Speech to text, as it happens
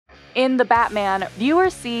In The Batman,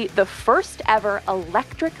 viewers see the first ever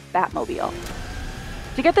electric Batmobile.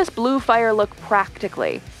 To get this blue fire look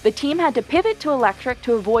practically, the team had to pivot to electric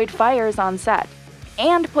to avoid fires on set,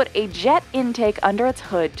 and put a jet intake under its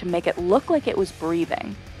hood to make it look like it was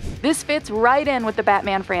breathing. This fits right in with the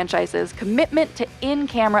Batman franchise's commitment to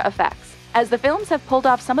in-camera effects, as the films have pulled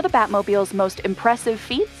off some of the Batmobile's most impressive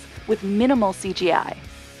feats with minimal CGI.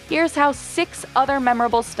 Here's how 6 other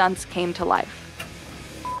memorable stunts came to life.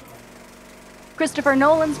 Christopher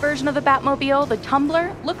Nolan's version of the Batmobile, the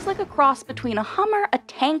Tumbler, looks like a cross between a Hummer, a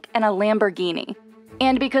tank, and a Lamborghini.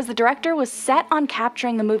 And because the director was set on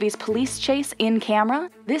capturing the movie's police chase in camera,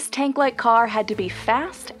 this tank-like car had to be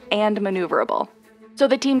fast and maneuverable. So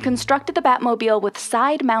the team constructed the Batmobile with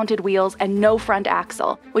side-mounted wheels and no front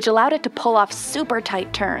axle, which allowed it to pull off super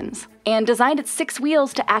tight turns, and designed its 6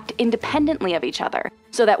 wheels to act independently of each other,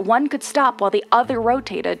 so that one could stop while the other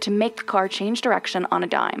rotated to make the car change direction on a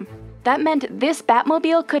dime. That meant this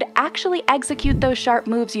Batmobile could actually execute those sharp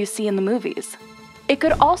moves you see in the movies. It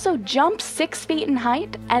could also jump 6 feet in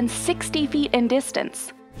height and 60 feet in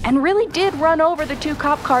distance, and really did run over the 2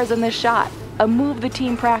 cop cars in this shot, a move the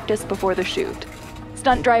team practiced before the shoot.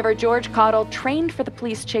 Stunt driver George Cottle trained for the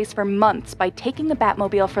police chase for months by taking the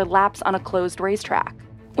Batmobile for laps on a closed racetrack.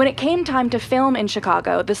 When it came time to film in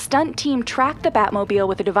Chicago, the stunt team tracked the Batmobile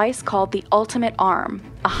with a device called the Ultimate Arm,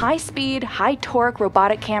 a high-speed, high-torque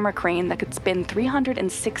robotic camera crane that could spin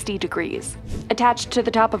 360 degrees. Attached to the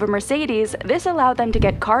top of a Mercedes, this allowed them to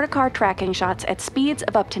get car-to-car tracking shots at speeds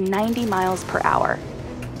of up to 90 miles per hour.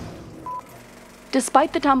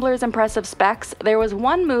 Despite the Tumbler's impressive specs, there was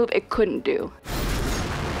one move it couldn't do: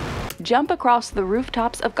 jump across the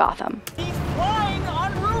rooftops of Gotham. He's flying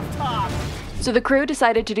on rooftops! So the crew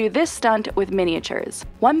decided to do this stunt with miniatures,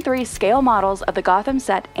 1/3 scale models of the Gotham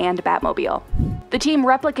set and Batmobile. The team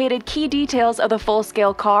replicated key details of the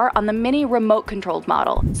full-scale car on the mini remote-controlled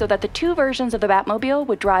model, so that the 2 versions of the Batmobile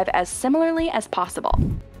would drive as similarly as possible.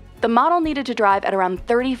 The model needed to drive at around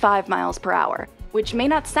 35 miles per hour, which may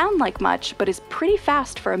not sound like much, but is pretty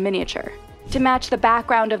fast for a miniature. To match the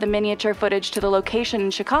background of the miniature footage to the location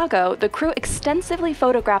in Chicago, the crew extensively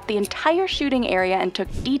photographed the entire shooting area and took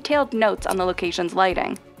detailed notes on the location's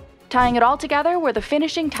lighting. Tying it all together were the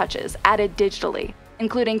finishing touches added digitally,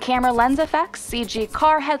 including camera lens effects, CG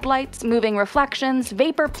car headlights, moving reflections,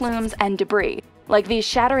 vapor plumes, and debris, like these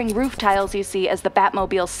shattering roof tiles you see as the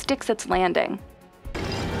Batmobile sticks its landing.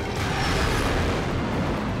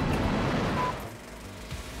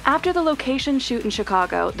 After the location shoot in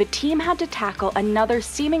Chicago, the team had to tackle another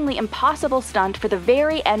seemingly impossible stunt for the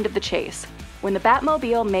very end of the chase, when the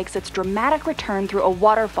Batmobile makes its dramatic return through a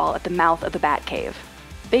waterfall at the mouth of the Batcave.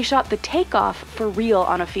 They shot the takeoff for real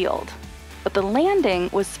on a field, but the landing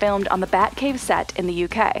was filmed on the Batcave set in the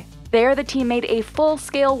UK. There, the team made a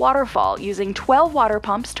full-scale waterfall using 12 water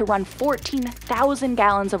pumps to run 14,000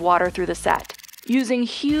 gallons of water through the set. Using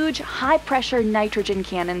huge, high-pressure nitrogen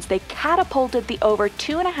cannons, they catapulted the over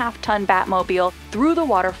 2.5-ton Batmobile through the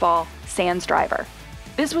waterfall, sans driver.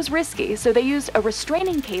 This was risky, so they used a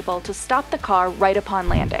restraining cable to stop the car right upon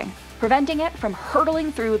landing, preventing it from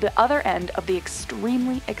hurtling through the other end of the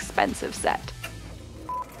extremely expensive set.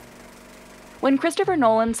 When Christopher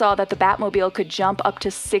Nolan saw that the Batmobile could jump up to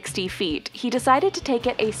 60 feet, he decided to take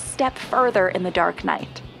it a step further in The Dark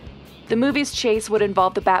Knight. The movie's chase would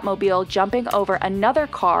involve the Batmobile jumping over another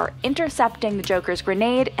car, intercepting the Joker's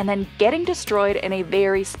grenade, and then getting destroyed in a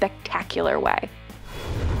very spectacular way.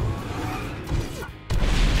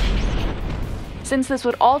 Since this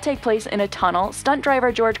would all take place in a tunnel, stunt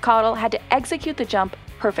driver George Cottle had to execute the jump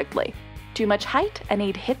perfectly. Too much height, and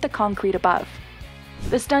he'd hit the concrete above.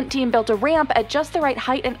 The stunt team built a ramp at just the right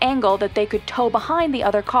height and angle that they could tow behind the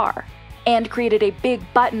other car, and created a big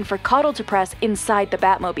button for Cottle to press inside the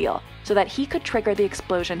Batmobile, so that he could trigger the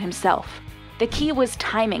explosion himself. The key was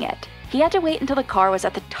timing it. He had to wait until the car was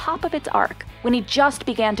at the top of its arc, when he just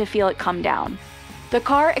began to feel it come down. The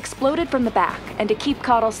car exploded from the back, and to keep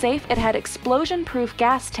Cottle safe, it had explosion-proof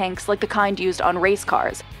gas tanks like the kind used on race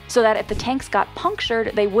cars, so that if the tanks got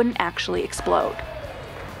punctured, they wouldn't actually explode.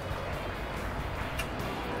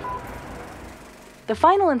 The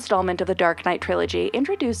final installment of the Dark Knight trilogy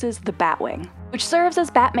introduces the Batwing, which serves as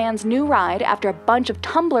Batman's new ride after a bunch of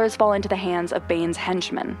tumblers fall into the hands of Bane's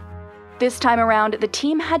henchmen. This time around, the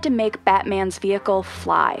team had to make Batman's vehicle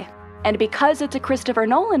fly, and because it's a Christopher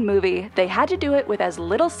Nolan movie, they had to do it with as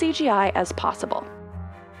little CGI as possible.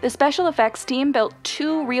 The special effects team built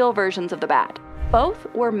 2 real versions of the Bat. Both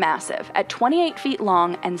were massive, at 28 feet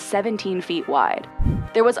long and 17 feet wide.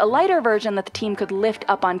 There was a lighter version that the team could lift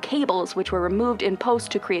up on cables, which were removed in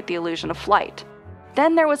post to create the illusion of flight.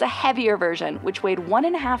 Then there was a heavier version, which weighed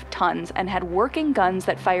 1.5 tons and had working guns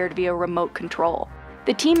that fired via remote control.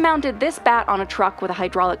 The team mounted this bat on a truck with a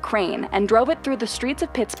hydraulic crane and drove it through the streets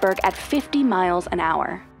of Pittsburgh at 50 miles an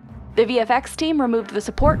hour. The VFX team removed the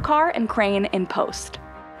support car and crane in post.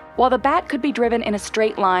 While the bat could be driven in a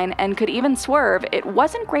straight line and could even swerve, it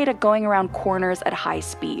wasn't great at going around corners at high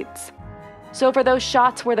speeds. So for those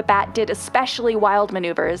shots where the bat did especially wild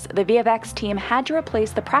maneuvers, the VFX team had to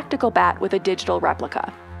replace the practical bat with a digital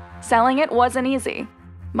replica. Selling it wasn't easy.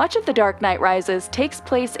 Much of The Dark Knight Rises takes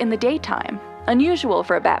place in the daytime, unusual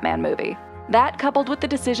for a Batman movie. That, coupled with the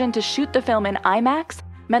decision to shoot the film in IMAX,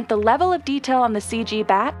 meant the level of detail on the CG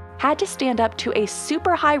bat had to stand up to a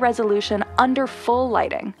super high resolution under full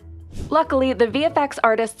lighting. Luckily, the VFX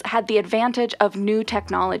artists had the advantage of new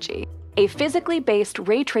technology, a physically based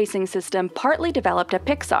ray tracing system partly developed at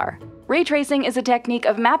Pixar. Ray tracing is a technique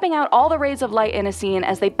of mapping out all the rays of light in a scene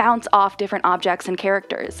as they bounce off different objects and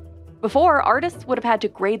characters. Before, artists would have had to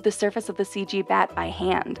grade the surface of the CG bat by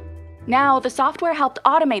hand. Now, the software helped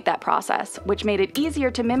automate that process, which made it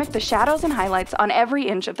easier to mimic the shadows and highlights on every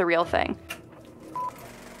inch of the real thing.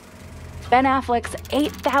 Ben Affleck's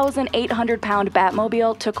 8,800-pound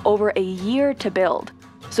Batmobile took over a year to build.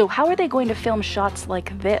 So how are they going to film shots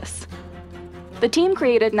like this? The team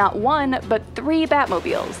created not one, but 3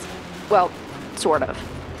 Batmobiles. Well, sort of.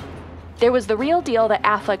 There was the real deal that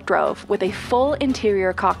Affleck drove, with a full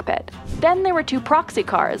interior cockpit. Then there were 2 proxy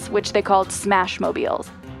cars, which they called Smashmobiles,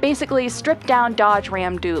 basically stripped-down Dodge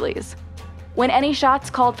Ram dualies. When any shots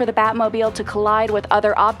called for the Batmobile to collide with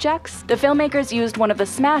other objects, the filmmakers used one of the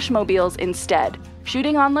Smashmobiles instead,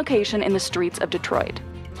 shooting on location in the streets of Detroit.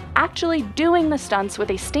 Actually doing the stunts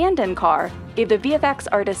with a stand-in car gave the VFX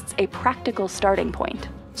artists a practical starting point.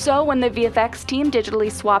 So when the VFX team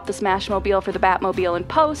digitally swapped the Smashmobile for the Batmobile in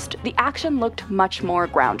post, the action looked much more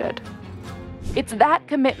grounded. It's that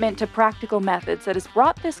commitment to practical methods that has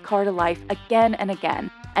brought this car to life again and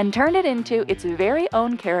again, and turned it into its very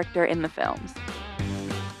own character in the films.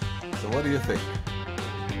 So what do you think?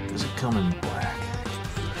 Does it come in black?